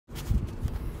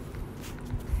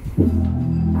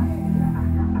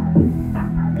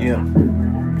Yeah.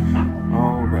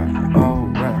 Alright.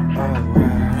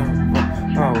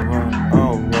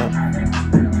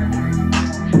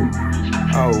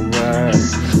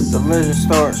 The legend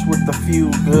starts with a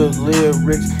few good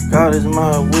lyrics. God is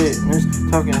my witness,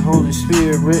 talking Holy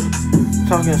Spirit,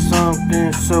 talking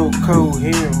something so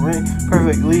coherent,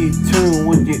 perfectly tuned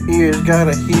with your ears,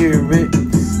 gotta hear it.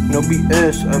 No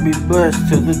BS, I be blessed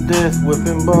to the death,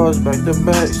 whipping bars back to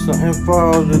back, something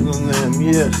farther than them,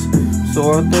 yes.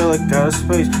 So out there like out of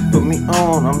space, put me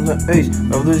on, I'm the ace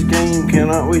of this game,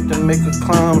 cannot wait to make a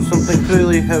climb, something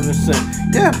clearly heaven sent.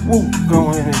 Yeah, woo,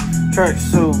 going in. Track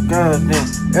so goddamn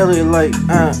Ellie like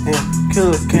I am.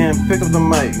 Killacam, pick up the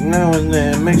mic now and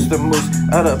then, mix the moves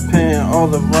out of pen, all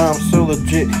the rhymes so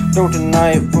legit. Don't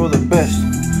deny it for the best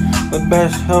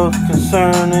health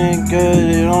concerning. Get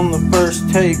it on the first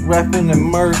take, rapping and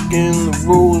merking the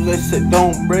rules. They said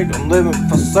don't break, I'm living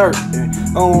for certain.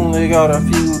 Only got a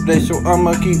few days, so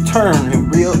I'ma keep turning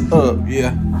real up,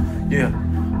 yeah.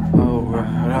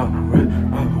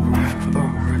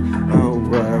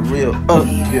 Alright, real up,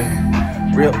 yeah.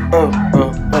 Real up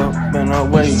and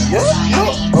away,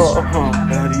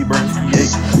 body burns,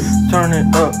 turn it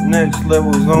up, next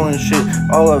level zone and shit.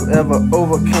 All I've ever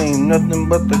overcame, nothing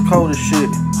but the coldest shit.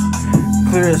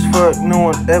 Clear as fuck, no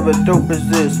one ever dope as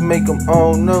this. Make them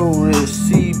all know this.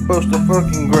 Cboesch the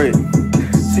fucking great.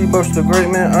 Cboesch the great,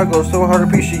 man. I go so hard,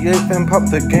 appreciate and pop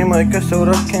the game like a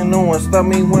soda. Can't no one stop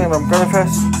me when I'm grinding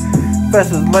fast.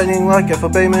 Fast as lightning, like if a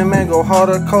Bayman, man, go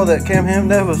harder. Call that cam, him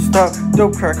never stop.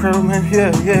 Dope crack crew, man,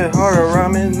 yeah, harder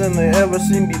rhyming than they ever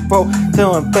seen before.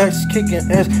 Telling facts,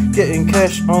 kicking ass, getting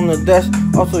cash on the dash.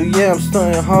 Also, yeah, I'm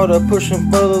stunting harder,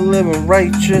 pushing for the living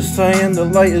righteous. I am the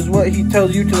light, is what he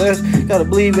tells you to ask. Gotta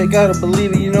believe it,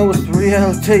 you know it's the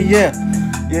reality, yeah.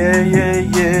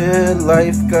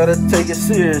 Life gotta take it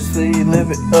seriously, live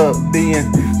it up,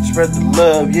 spread the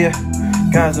love, yeah.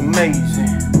 God's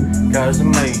amazing, God is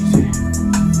amazing.